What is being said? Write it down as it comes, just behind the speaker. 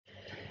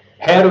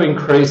How to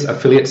increase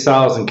affiliate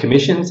sales and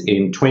commissions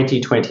in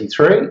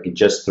 2023 in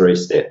just 3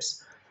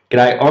 steps.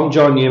 G'day, I'm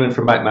John Newman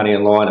from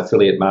MakeMoneyOnline,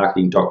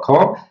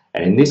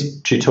 and in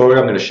this tutorial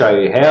I'm going to show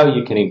you how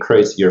you can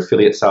increase your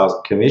affiliate sales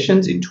and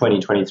commissions in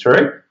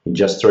 2023 in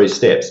just 3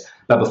 steps.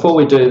 But before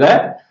we do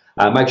that,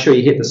 make sure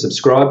you hit the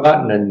subscribe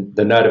button and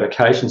the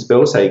notifications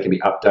bell so you can be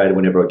updated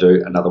whenever I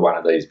do another one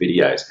of these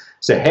videos.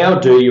 So how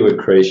do you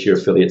increase your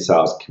affiliate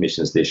sales and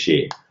commissions this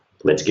year?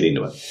 Let's get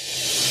into it.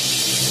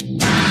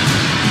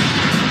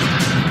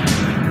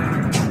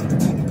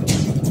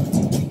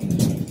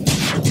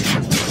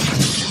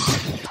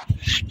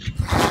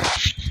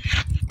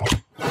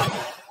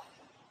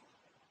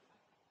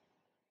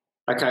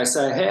 Okay,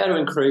 so how to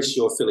increase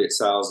your affiliate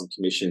sales and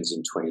commissions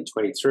in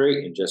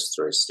 2023 in just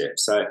 3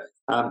 steps. So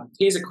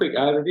here's a quick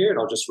overview and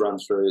I'll just run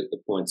through the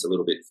points a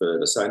little bit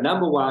further. So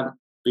number one,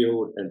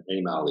 build an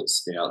email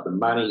list. Now, the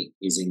money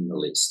is in the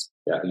list.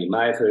 Now, you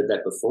may have heard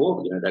that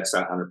before, that's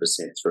 100%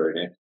 true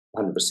now.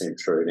 100%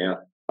 true. Now,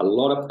 a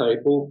lot of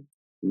people,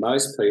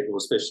 most people,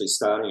 especially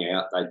starting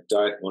out, they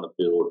don't want to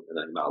build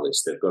an email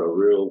list. They've got a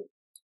real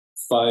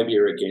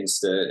phobia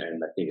against it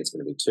and they think it's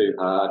going to be too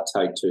hard,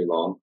 take too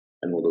long,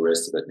 and all the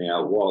rest of it.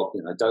 Now, while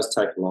it does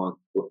take a little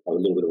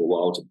bit of a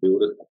while to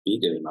build a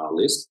big email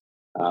list,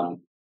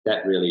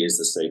 that really is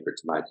the secret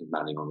to making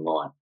money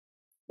online.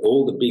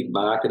 All the big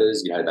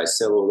marketers, they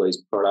sell all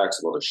these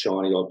products, a lot of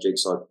shiny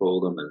objects, I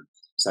call them, and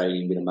say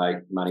you're going to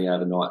make money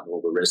overnight and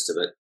all the rest of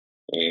it.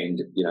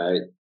 And,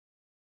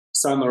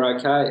 some are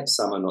okay,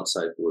 some are not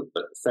so good.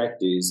 But the fact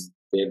is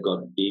they've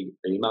got big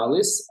email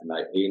lists and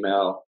they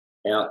email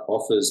out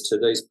offers to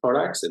these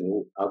products and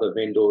all other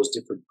vendors,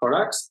 different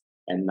products,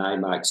 and they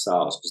make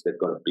sales because they've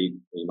got a big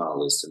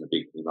email list and a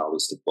big email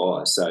list of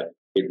buyers. So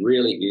it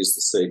really is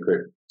the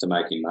secret to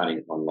making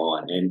money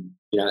online. And,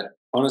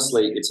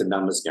 honestly, it's a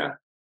numbers game.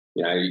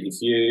 If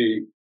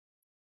you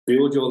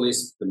build your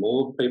list, the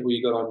more people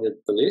you got on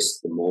the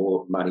list, the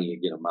more money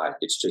you're going to make.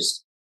 It's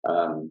just,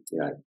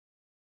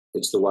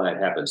 it's the way it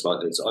happens. Like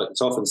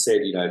it's often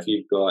said, if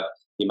you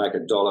make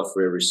 $1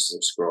 for every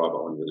subscriber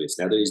on your list.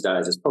 Now, these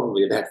days, it's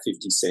probably about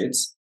 50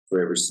 cents for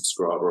every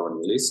subscriber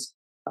on your list.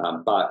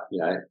 But,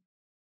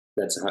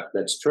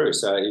 that's true.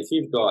 So if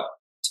you've got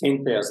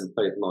 10,000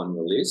 people on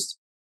your list,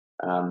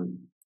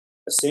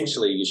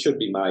 essentially you should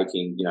be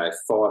making,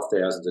 $5,000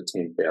 to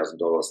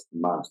 $10,000 a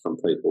month from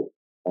people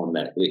on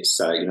that list.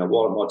 So,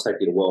 while it might take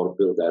you a while to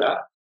build that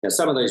up, now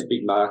some of these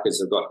big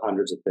markets have got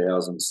hundreds of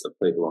thousands of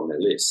people on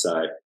their list.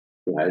 So,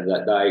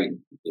 that they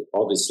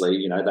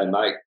obviously, they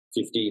make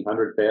 50,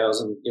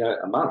 100,000,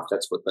 a month.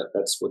 That's what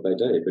they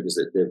do because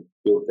they've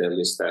built their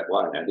list that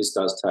way. Now, this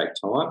does take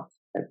time,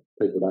 and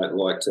people don't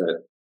like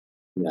to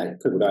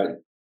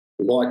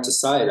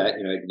say that,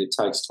 it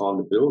takes time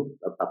to build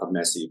up a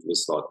massive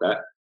list like that.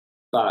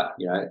 But,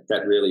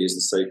 that really is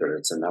the secret.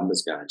 It's a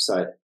numbers game.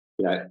 So,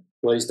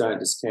 please don't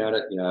discount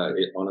it.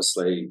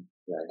 Honestly,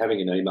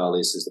 having an email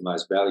list is the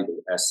most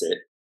valuable asset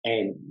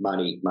and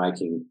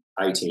money-making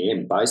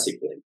ATM,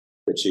 basically,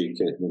 that you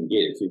can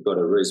get. If you've got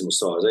a reasonable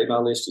size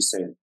email list, you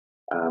send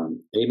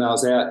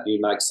emails out, you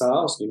make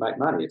sales, you make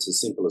money. It's as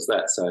simple as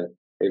that. So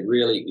it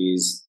really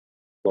is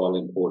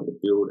vitally important to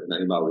build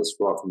an email list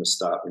right from the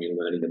start when you're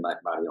learning to make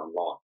money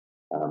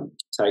online.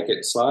 Take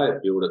it slow,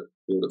 build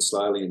it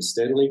slowly and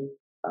steadily.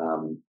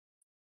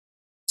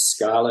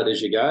 Scale it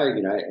as you go,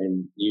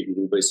 and you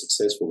will be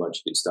successful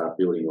once you can start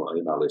building your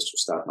email list. You'll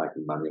start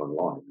making money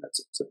online.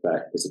 It's a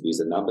fact because it is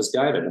a numbers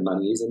game and the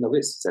money is in the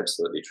list. It's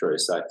absolutely true.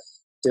 So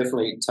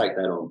definitely take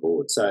that on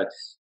board. So,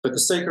 but the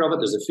secret of it,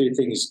 there's a few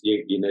things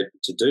you need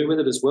to do with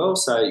it as well.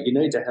 So you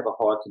need to have a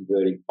high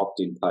converting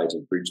opt-in page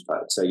and bridge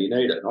page. So you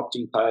need an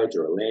opt-in page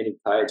or a landing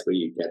page where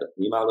you get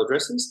email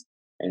addresses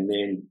and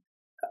then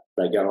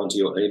they go onto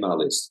your email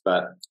list.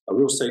 But a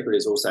real secret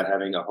is also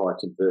having a high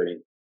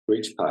converting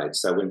bridge page.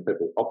 So when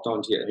people opt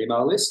onto your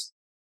email list,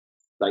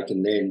 they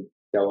can then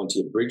go onto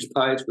your bridge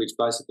page, which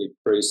basically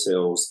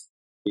pre-sells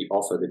the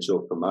offer that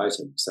you're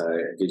promoting. So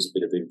it gives a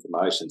bit of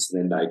information. So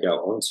then they go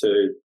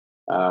onto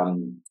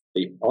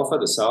the offer,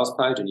 the sales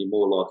page, and you're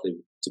more likely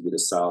to get a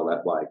sale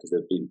that way because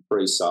they've been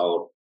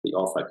pre-sold the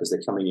offer because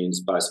they're coming in as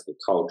basically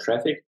cold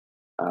traffic.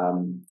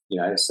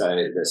 So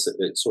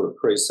it sort of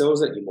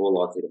pre-sells it, you're more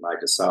likely to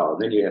make a sale.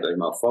 And then you have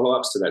email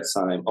follow-ups to that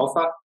same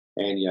offer,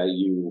 and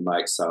you will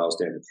make sales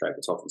down the track.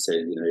 It's often said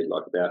you need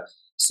like about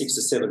 6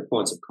 to 7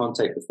 points of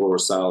contact before a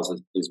sale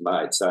is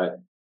made.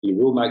 So you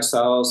will make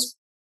sales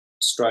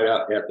straight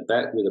up out the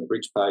bat. With a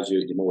bridge page,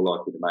 you're more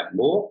likely to make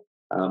more.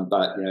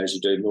 But as you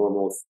do more and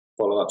more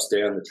follow-ups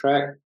down the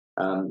track,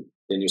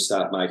 then you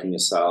start making a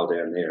sale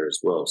down there as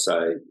well.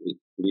 So it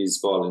is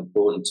vitally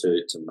important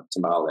to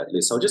mail that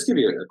list. So I'll just give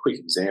you a quick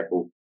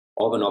example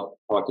of an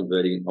high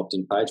converting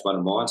opt-in page, one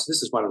of mine. So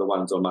this is one of the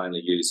ones I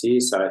mainly use here.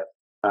 So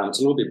it's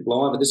a little bit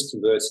blind, but this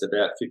converts at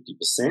about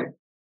 50%.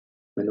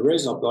 And the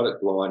reason I've got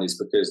it blind is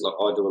because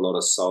I do a lot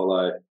of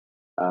solo,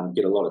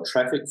 get a lot of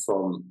traffic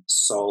from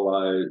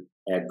solo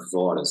ad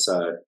providers.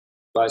 So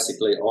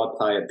basically I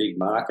pay a big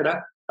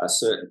marketer a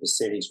certain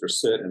percentage for a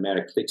certain amount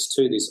of clicks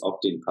to this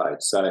opt-in page.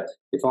 So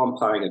if I'm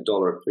paying $1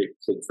 a click,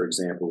 for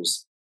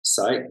example's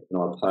sake,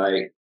 and I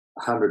pay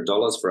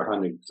 $100 for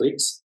 100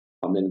 clicks,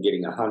 I'm then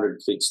getting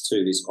 100 clicks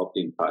to this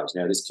opt-in page.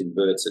 Now this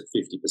converts at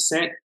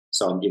 50%,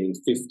 so I'm getting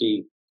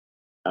 50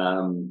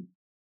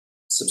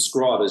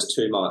 subscribers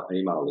to my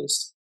email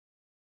list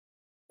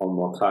on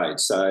my page.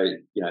 So,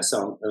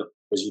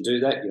 as you do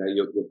that,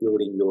 you're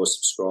building your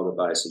subscriber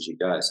base as you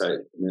go. So,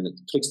 and then it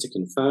clicks to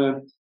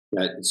confirm.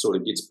 It sort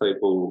of gets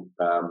people,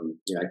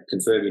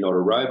 confirm you're not a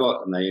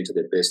robot, and they enter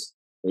their best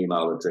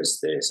email address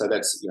there. So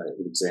that's,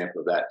 an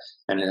example of that.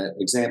 And an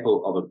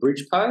example of a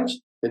bridge page,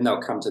 then they'll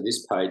come to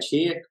this page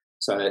here.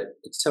 So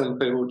it's telling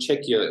people,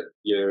 check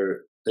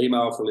your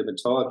email for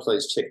limited time.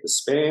 Please check the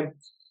spam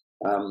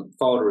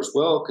folder as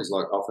well, because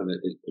often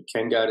it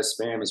can go to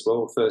spam as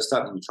well first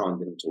up, and you try and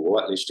get them to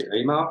whitelist your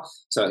email.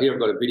 So here I've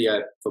got a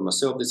video for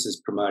myself. This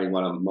is promoting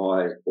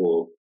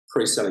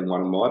pre-selling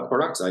one of my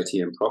products,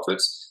 ATM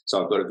Profits.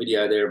 So I've got a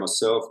video there of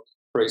myself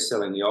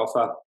pre-selling the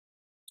offer.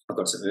 I've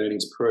got some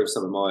earnings proof,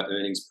 some of my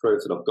earnings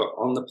proof that I've got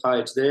on the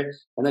page there,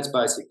 and that's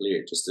basically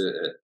it. Just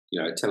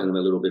telling them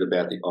a little bit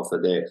about the offer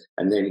there,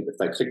 and then if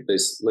they click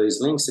these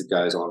links, it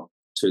goes on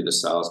to the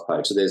sales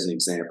page. So there's an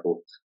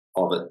example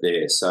of it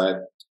there.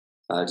 So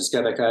just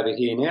go back over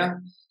here now.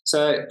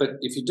 So, but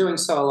if you're doing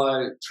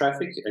solo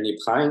traffic and you're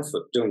paying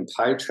for doing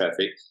paid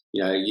traffic,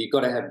 you've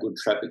got to have good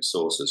traffic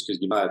sources,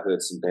 because you may have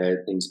heard some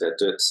bad things about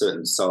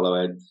certain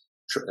solo ads,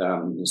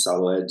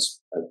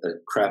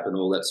 crap and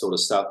all that sort of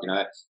stuff.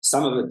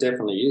 Some of it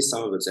definitely is,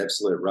 some of it's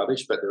absolute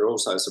rubbish, but there are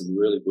also some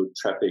really good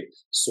traffic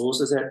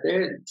sources out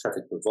there,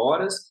 traffic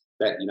providers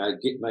that,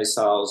 get me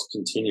sales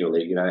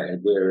continually,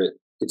 and where it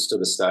gets to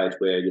the stage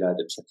where,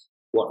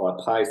 what I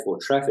pay for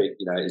traffic,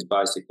 is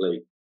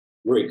basically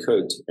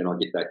recouped, and I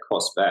get that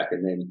cost back.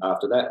 And then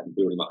after that, I'm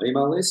building my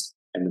email list,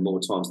 and the more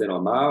times then I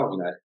mail,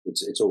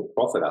 it's all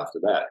profit after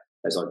that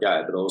as I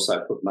go, but also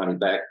put money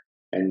back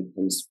and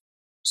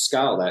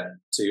scale that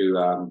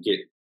to get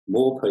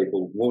more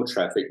people, more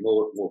traffic,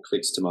 more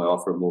clicks to my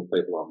offer, and more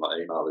people on my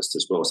email list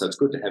as well. So it's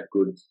good to have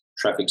good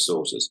traffic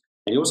sources.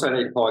 And you also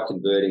need high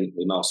converting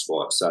email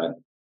swipes. So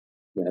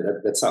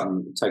that's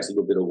something that takes a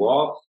little bit of a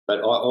while, but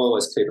I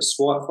always keep a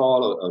swipe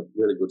file of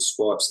really good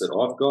swipes that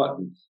I've got,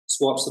 and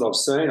swipes that I've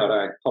seen. I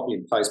don't copy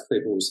and paste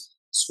people's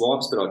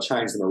swipes, but I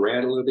change them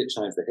around a little bit,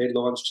 change the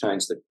headlines,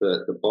 change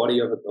the body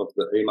of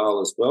the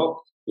email as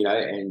well,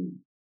 and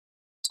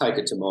take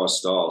it to my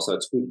style. So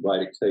it's a good way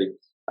to keep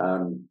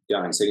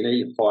going. So you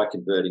need high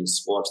converting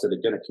swipes that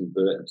are going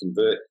to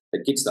convert.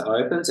 It gets the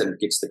opens and it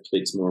gets the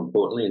clicks, more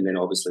importantly, and then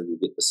obviously you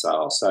get the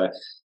sales. So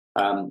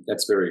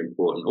that's very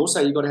important.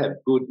 Also, you've got to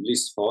have good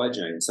list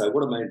hygiene. So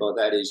what I mean by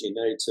that is you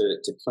need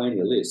to clean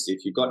your list.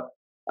 If you've got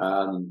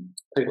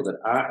people that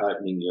aren't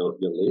opening your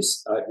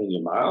list, opening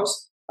your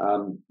mails,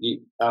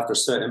 after a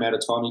certain amount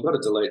of time, you've got to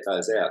delete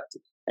those out.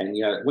 And,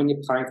 when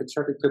you're paying for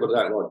traffic, people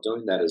don't like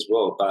doing that as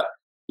well. But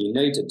you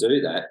need to do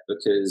that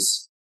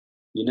because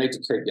you need to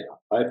keep your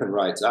open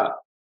rates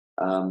up,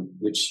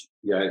 which,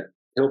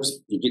 helps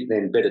you get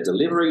then better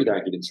delivery. You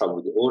don't get in trouble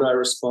with your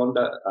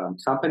autoresponder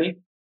company.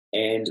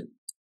 And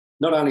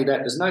not only that,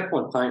 there's no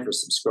point paying for a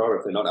subscriber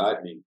if they're not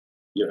opening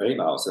your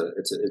email. So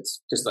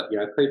it's just like,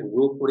 people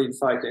will put in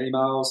fake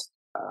emails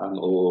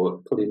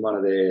or put in one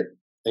of their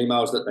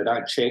emails that they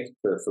don't check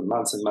for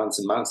months and months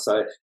and months.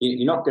 So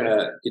you're not going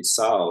to get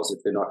sales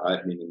if they're not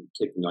opening and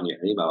clicking on your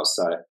emails.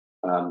 So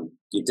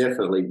you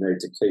definitely need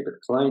to keep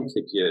it clean,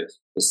 keep your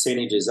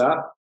percentages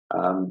up,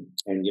 and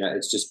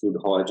it's just good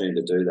hygiene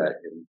to do that.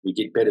 And you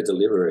get better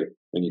delivery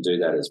when you do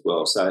that as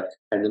well. So,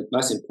 and the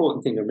most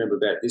important thing to remember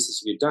about this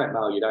is if you don't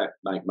mail, you don't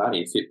make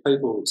money.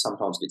 People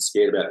sometimes get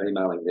scared about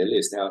emailing their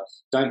list. Now,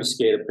 don't be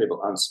scared of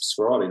people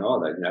unsubscribing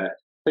either.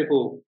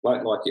 People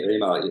won't like your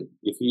email.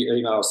 If you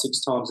email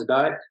 6 times a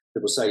day,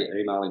 people say you're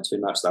emailing too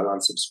much, they'll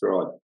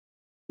unsubscribe.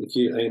 If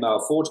you email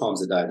 4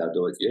 times a day, they'll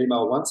do it. If you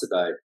email once a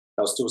day,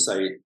 they'll still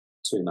say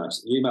too much.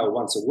 If you email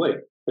once a week,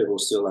 people will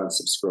still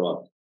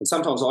unsubscribe. And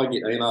sometimes I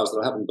get emails that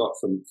I haven't got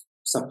from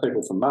some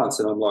people for months,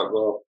 and I'm like,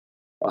 well,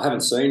 I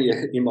haven't seen you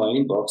in my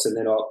inbox, and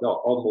then I'm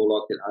more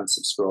likely to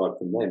unsubscribe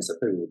from them. So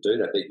people will do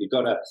that. But you've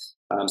got to,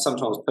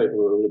 sometimes people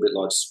are a little bit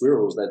like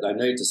squirrels, that they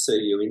need to see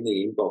you in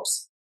the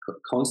inbox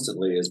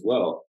constantly as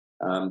well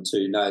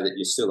to know that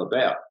you're still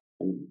about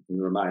and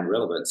remain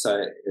relevant.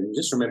 So, and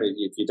just remember,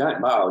 if you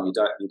don't mail, you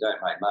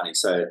don't make money.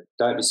 So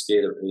don't be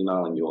scared of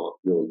emailing your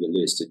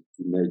list. You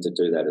need to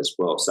do that as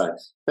well. So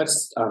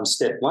that's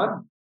step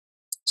 1.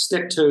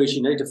 Step 2 is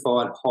you need to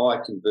find high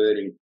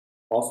converting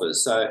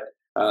offers. So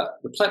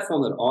the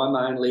platform that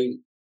I mainly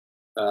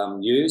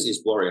use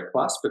is Warrior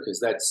Plus,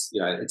 because that's,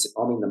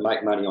 I'm in the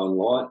make money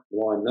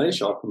online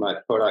niche. I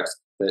promote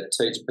products that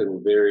teach people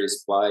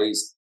various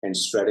ways and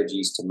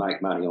strategies to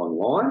make money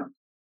online.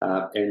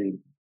 And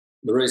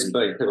the reason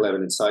being, people have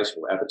an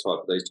insatiable appetite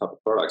for these type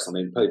of products. I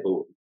mean,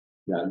 people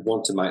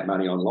want to make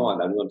money online.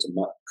 They want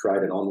to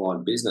create an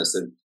online business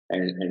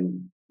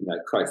and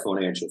create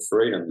financial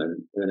freedom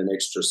and earn an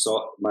extra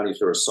money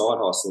through a side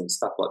hustle and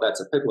stuff like that.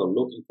 So people are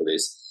looking for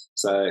this.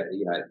 So,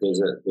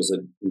 there's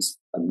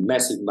a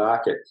massive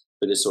market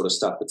for this sort of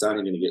stuff that's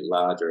only going to get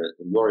larger.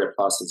 And Warrior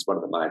Plus is one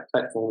of the main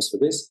platforms for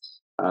this.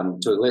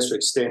 To a lesser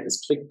extent,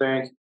 there's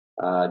ClickBank,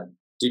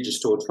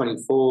 Digistore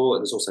 24,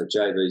 there's also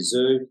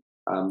JVZoo.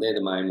 They're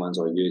the main ones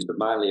I use, but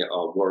mainly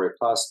Warrior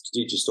Plus,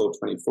 Digistore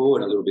 24,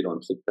 and a little bit on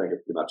ClickBank. I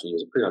pretty much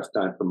use. I pretty much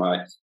don't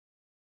promote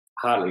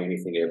hardly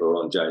anything ever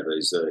on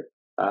JVZoo.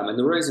 And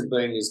the reason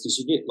being is because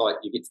you get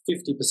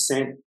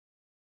 50%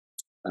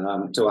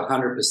 to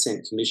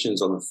 100%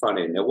 commissions on the front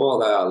end. Now, while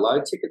they are low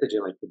ticket, they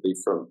generally could be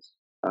from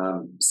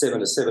 $7 to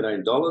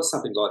 $17,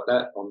 something like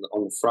that on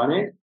the front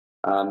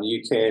end.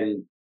 You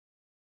can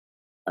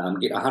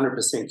get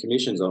 100%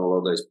 commissions on a lot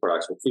of those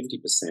products, or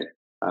 50%.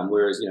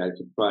 Whereas, if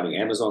you're promoting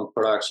Amazon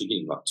products, you're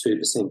getting like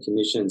 2%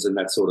 commissions and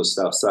that sort of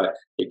stuff. So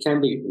it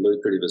can be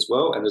lucrative as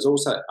well. And there's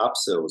also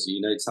upsells.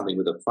 You need something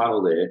with a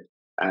funnel there,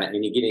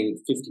 and you're getting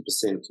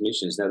 50%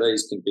 commissions. Now,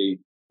 these can be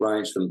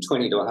range from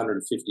 $20 to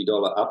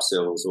 $150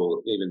 upsells,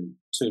 or even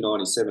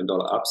 $297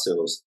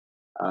 upsells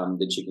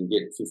that you can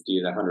get 50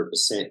 and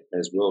 100%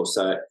 as well.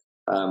 So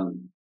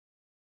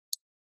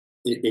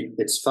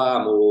it's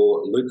far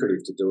more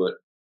lucrative to do it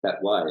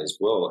that way as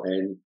well.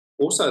 And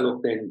also,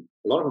 look, then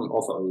a lot of them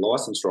offer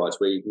license rights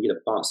where you can get a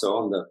bump. So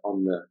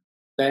on the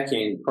back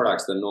end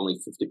products that are normally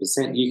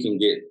 50%, you can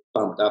get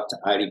bumped up to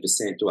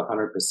 80% to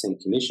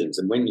 100% commissions.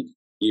 And when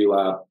you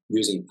are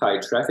using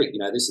paid traffic,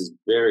 this is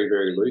very,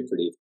 very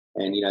lucrative.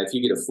 And if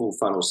you get a full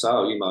funnel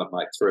sale, you might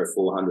make $300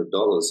 or $400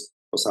 or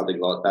something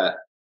like that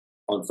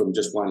from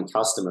just one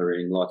customer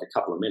in like a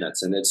couple of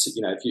minutes. And it's if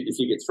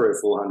you get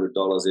 $300 or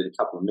 $400 in a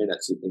couple of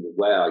minutes, you think,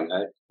 wow,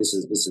 this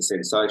is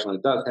sensational.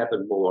 It does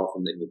happen more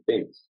often than you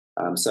think.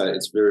 So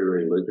it's very,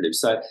 very lucrative.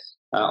 So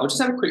I'll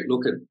just have a quick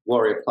look at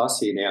Warrior Plus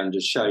here now and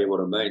just show you what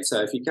I mean.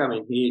 So if you come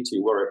in here to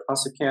your Warrior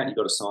Plus account, you've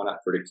got to sign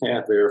up for an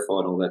account, verify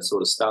and all that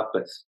sort of stuff.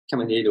 But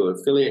come in here to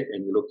affiliate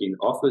and you look in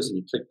offers and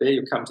you click there,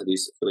 you'll come to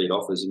this affiliate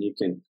offers and you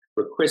can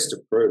request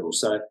approval.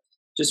 So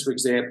just for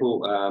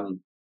example,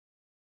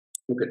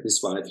 look at this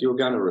one. If you're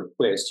going to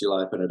request, you'll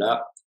open it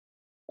up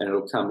and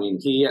it'll come in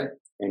here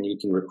and you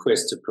can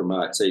request to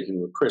promote. So you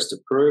can request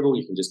approval.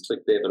 You can just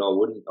click there, but I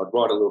wouldn't. I'd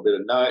write a little bit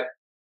of note.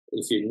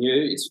 If you're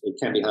new, it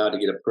can be hard to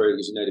get approved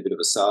because you need a bit of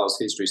a sales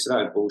history. So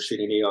don't bullshit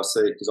in here. I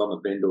see it because I'm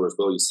a vendor as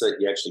well.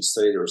 You actually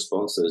see the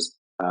responses,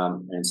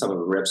 and some of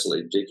them are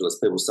absolutely ridiculous.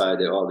 People say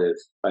that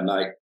they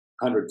make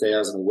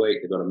 100,000 a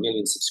week, they've got 1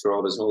 million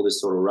subscribers, and all this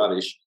sort of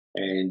rubbish,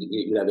 and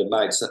they've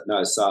made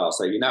no sales.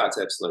 So it's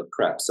absolute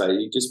crap. So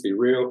you just be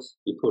real.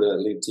 You put a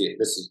link to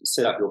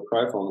set up your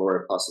profile on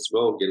Warrior Plus as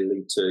well. Get a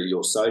link to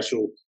your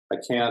social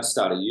account.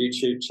 Start a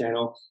YouTube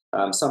channel,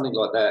 something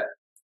like that,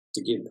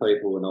 to give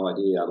people an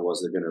idea,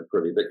 otherwise they're going to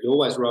approve you. But you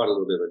always write a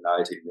little bit of a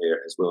note in there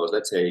as well.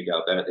 That's how you go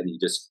about it. Then you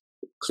just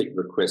click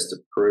request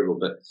approval.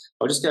 But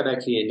I'll just go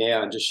back here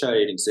now and just show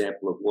you an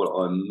example of what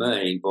I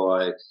mean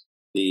by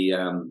the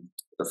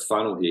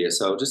funnel here.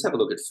 So I'll just have a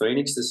look at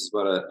Phoenix. This is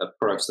one of the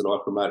products that I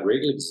promote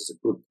regularly. This is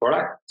a good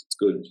product. It's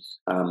a good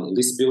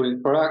list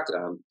building product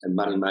and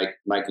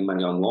making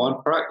money online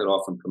product that I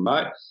often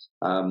promote.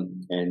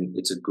 And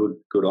it's a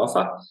good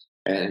offer.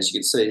 And as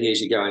you can see here,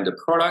 as you go into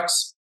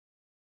products,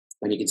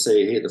 and you can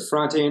see here the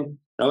front end.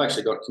 I've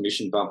actually got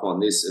commission bump on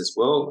this as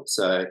well.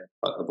 So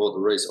I bought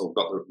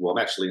I'm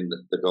actually in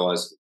the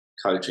guy's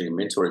coaching and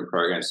mentoring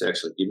programs to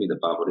actually give me the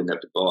bump. I didn't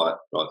have to buy it.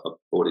 I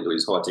bought into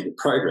his high ticket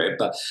program.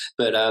 But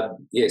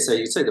so you can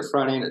see the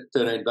front end at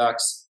 $13.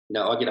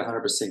 I get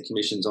 100%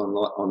 commissions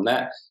on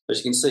that. As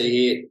you can see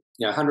here,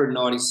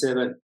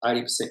 197,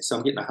 80%. So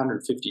I'm getting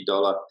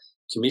 $150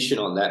 commission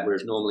on that,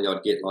 whereas normally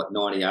I'd get like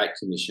 98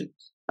 commission.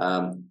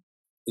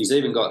 He's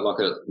even got like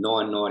a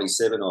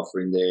 $9.97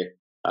 offer in there.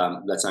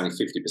 That's only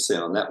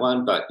 50% on that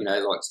one, but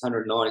like it's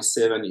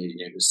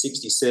 197,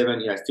 67,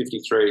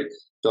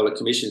 $53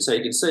 commission. So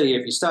you can see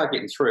if you start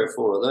getting 3 or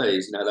 4 of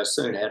these, they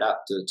soon add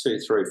up to $200,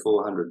 $300,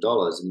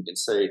 $400, and you can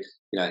see,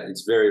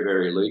 it's very,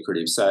 very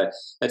lucrative. So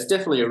that's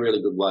definitely a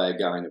really good way of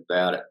going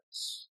about it.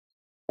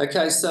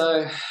 Okay,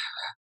 so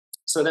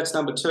that's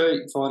number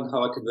 2, find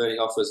high converting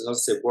offers. And as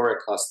I said, Warrior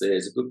Plus there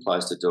is a good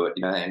place to do it,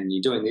 and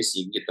you're doing this,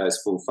 you can get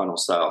those full funnel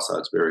sales, so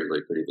it's very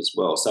lucrative as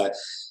well. So,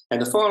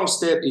 and the final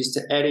step is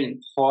to add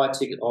in high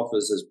ticket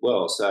offers as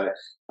well. So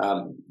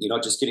you're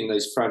not just getting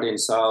these front end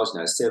sales,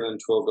 $7,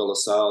 $12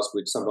 sales,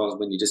 which sometimes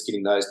when you're just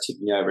getting those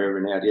ticking over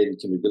every now and again, it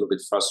can be a little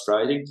bit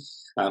frustrating.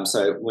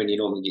 So when you're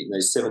normally getting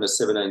these 7 to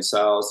 17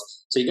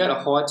 sales, so you go to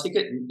high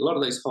ticket, and a lot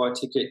of these high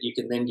ticket, you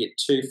can then get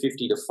 $250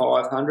 to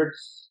 $500.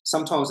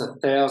 Sometimes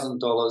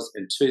 $1,000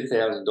 and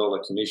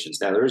 $2,000 commissions.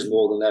 Now, there is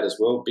more than that as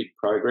well, big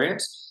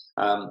programs.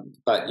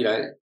 But,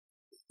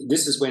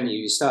 this is when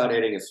you start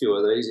adding a few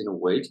of these in a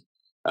week,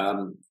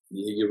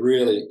 you're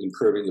really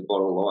improving your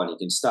bottom line. You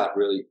can start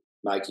really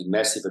making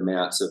massive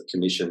amounts of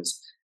commissions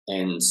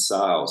and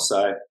sales.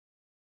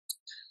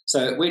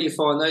 So where do you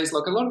find these?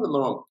 Like a lot of them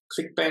are on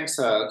ClickBank.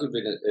 So I'll give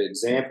you an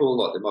example.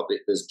 Like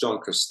there's John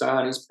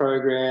Crestani's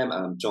program,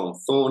 John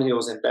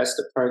Thornhill's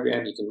ambassador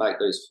program. You can make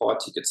these high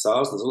ticket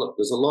sales.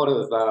 There's a lot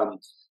of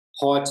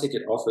high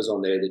ticket offers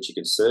on there that you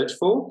can search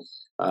for.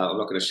 I'm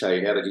not going to show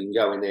you now, but you can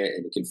go in there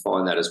and you can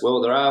find that as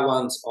well. There are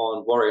ones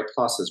on Warrior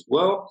Plus as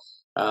well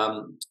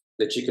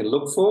that you can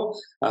look for.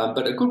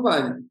 But a good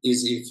one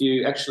is if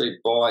you actually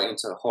buy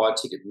into high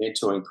ticket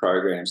mentoring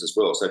programs as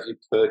well. So if you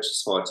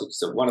purchase high tickets,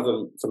 so one of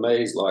them for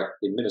me is like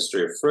the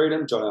Ministry of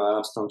Freedom, John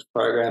Armstrong's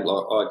program.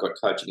 Like I got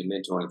coaching and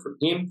mentoring from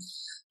him.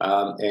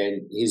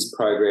 And his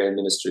program,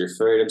 Ministry of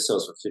Freedom,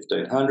 sells for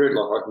 $1,500.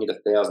 Like I can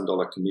get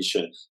 $1,000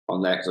 commission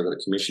on that because I got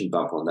a commission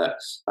bump on that.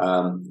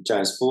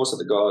 James Fawcett,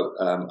 the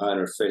guy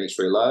owner of Phoenix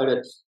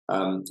Reloaded,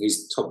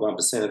 he's top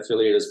 1%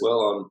 affiliate as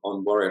well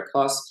on Warrior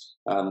Plus.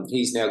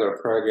 He's now got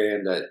a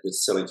program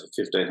that's selling for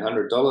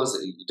 $1,500.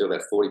 You do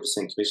about 40%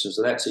 commissions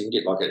for that, so you can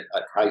get like an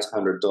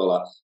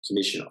 $800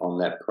 commission on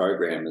that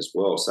program as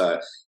well. So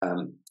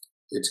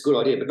it's a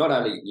good idea, but not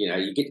only,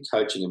 you get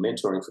coaching and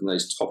mentoring from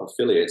these top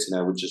affiliates,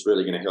 which is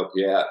really going to help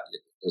you out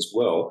as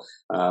well,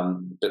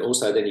 but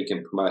also then you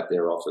can promote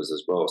their offers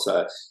as well.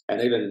 So,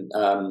 and even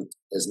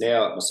as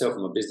now, myself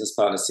and my business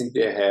partner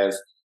Cynthia have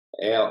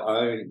our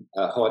own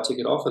high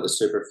ticket offer, the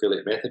Super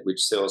Affiliate Method,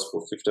 which sells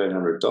for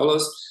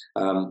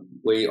 $1,500.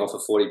 We offer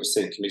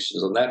 40%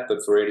 commissions on that,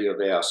 but for any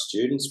of our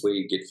students,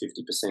 we get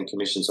 50%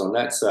 commissions on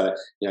that. So,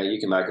 you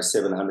can make a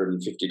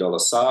 $750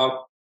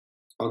 sale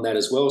on that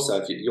as well. So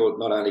if you're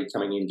not only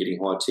coming in getting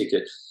high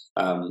ticket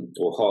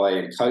or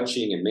high-end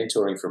coaching and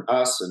mentoring from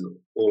us and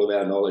all of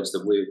our knowledge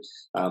that we've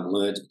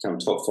learned to become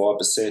top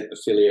 5%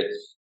 affiliate,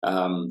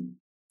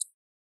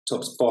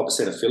 top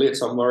 5%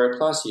 affiliates on Warrior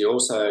Plus, you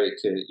also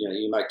can,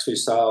 you make 2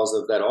 sales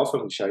of that offer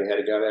and show you how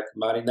to go about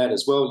promoting that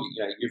as well.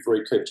 You've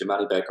recouped your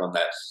money back on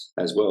that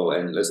as well.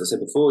 And as I said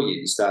before,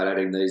 you start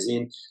adding these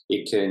in,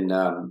 it can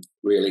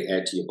really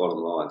add to your bottom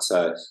line.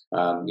 So,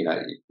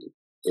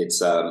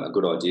 it's a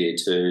good idea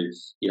to,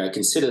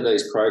 consider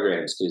these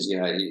programs because,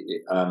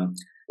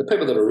 the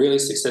people that are really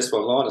successful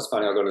online, it's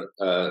funny, I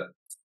got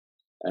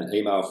an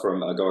email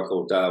from a guy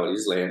called Darwin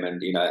Islam,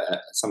 and,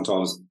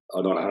 sometimes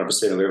I'm not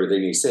 100% of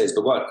everything he says,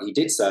 but what he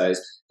did say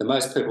is the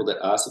most people that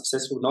are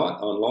successful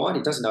online,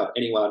 he doesn't know of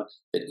anyone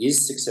that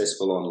is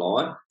successful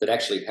online that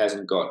actually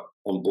hasn't got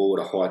on board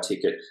a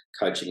high-ticket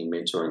coaching and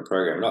mentoring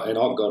program. And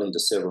I've gone into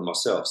several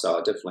myself, so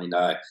I definitely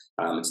know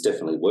it's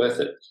definitely worth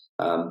it.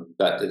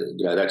 But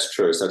that's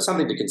true. So it's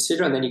something to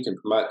consider, and then you can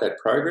promote that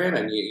program,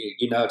 and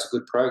you know it's a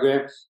good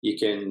program. You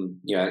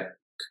can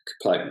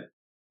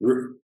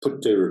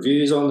do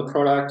reviews on the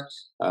product,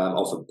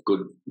 offer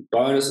good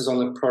bonuses on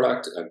the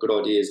product. Good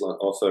ideas like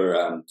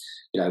offer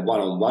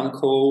one-on-one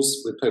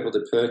calls with people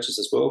that purchase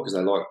as well because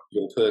they like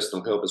your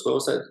personal help as well.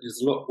 So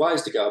there's a lot of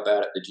ways to go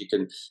about it that you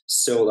can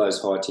sell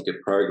those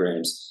high-ticket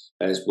programs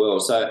as well.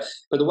 So,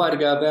 but the way to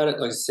go about it,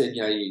 like I said,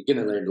 you're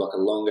going to need like a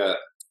longer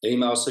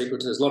email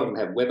sequences. A lot of them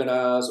have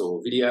webinars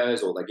or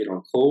videos, or they get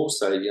on calls.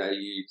 So you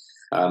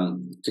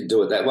can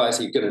do it that way.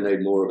 So you're going to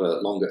need more of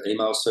a longer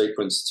email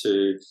sequence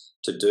to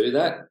do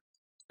that.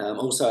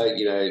 Also,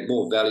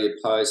 more valued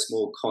posts,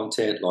 more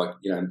content, like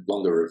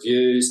longer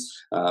reviews,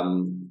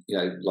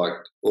 like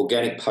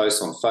organic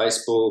posts on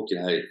Facebook,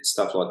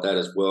 stuff like that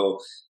as well,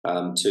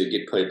 to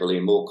get people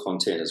in. More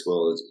content as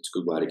well. It's a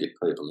good way to get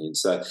people in.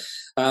 So,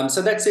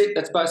 so that's it.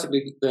 That's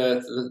basically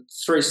the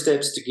 3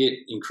 steps to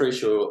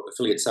increase your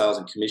affiliate sales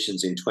and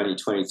commissions in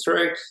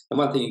 2023. And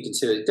one thing you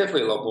consider,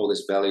 definitely a lot more of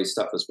this value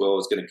stuff as well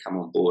is going to come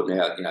on board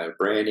now.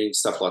 Branding,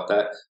 stuff like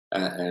that,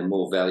 and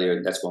more value.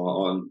 And that's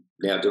why I'm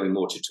now doing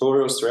more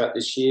tutorials throughout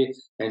this year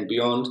and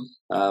beyond,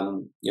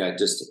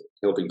 just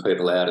helping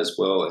people out as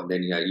well. And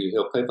then, you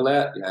help people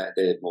out,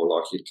 they're more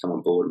likely to come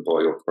on board and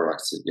buy your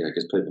products,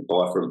 because people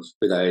buy from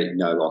who they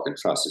know, like, and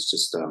trust. It's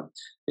just,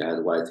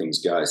 the way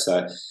things go.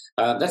 So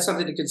that's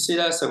something to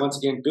consider. So once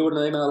again, build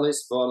an email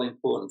list, vitally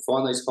important.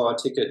 Find these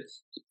high-ticket,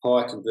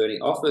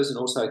 high-converting offers, and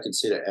also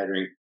consider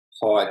adding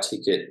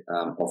high-ticket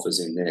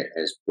offers in there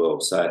as well.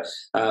 So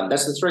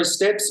that's the 3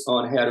 steps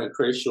on how to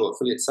increase your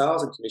affiliate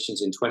sales and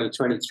commissions in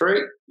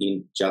 2023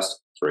 in just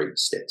 3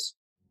 steps.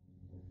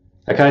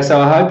 Okay, so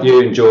I hope you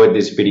enjoyed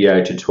this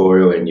video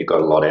tutorial and you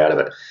got a lot out of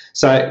it.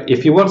 So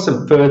if you want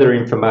some further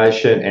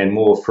information and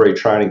more free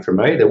training from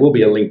me, there will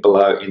be a link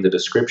below in the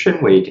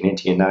description where you can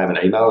enter your name and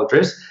email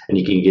address, and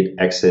you can get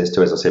access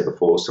to, as I said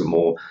before, some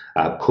more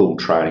cool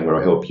training where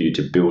I'll help you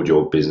to build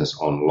your business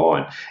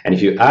online. And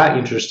if you are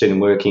interested in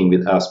working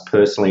with us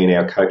personally in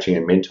our coaching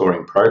and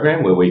mentoring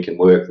program, where we can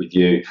work with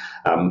you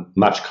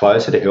much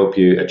closer to help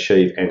you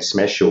achieve and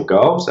smash your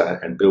goals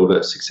and build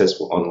a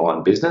successful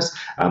online business,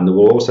 there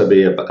will also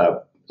be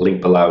a link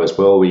below as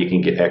well where you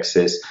can get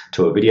access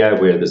to a video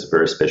where there's a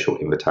very special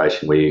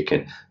invitation where you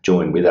can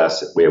join with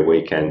us, where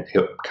we can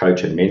help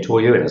coach and mentor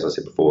you, and as I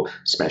said before,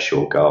 smash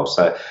your goals.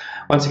 So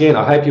once again,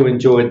 I hope you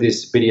enjoyed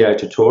this video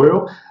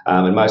tutorial,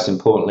 and most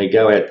importantly,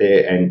 go out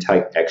there and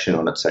take action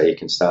on it so you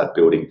can start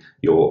building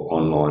your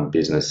online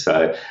business.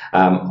 So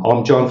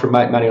I'm John from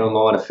Make Money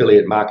Online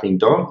Affiliate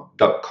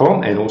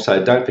Marketing.com, and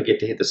also don't forget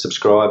to hit the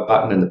subscribe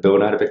button and the bell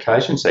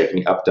notification so you can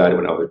be updated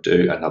when I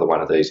do another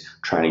one of these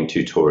training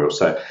tutorials.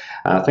 So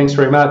thanks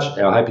very much.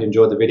 I hope you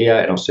enjoyed the video,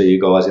 and I'll see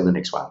you guys in the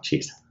next one.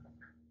 Cheers.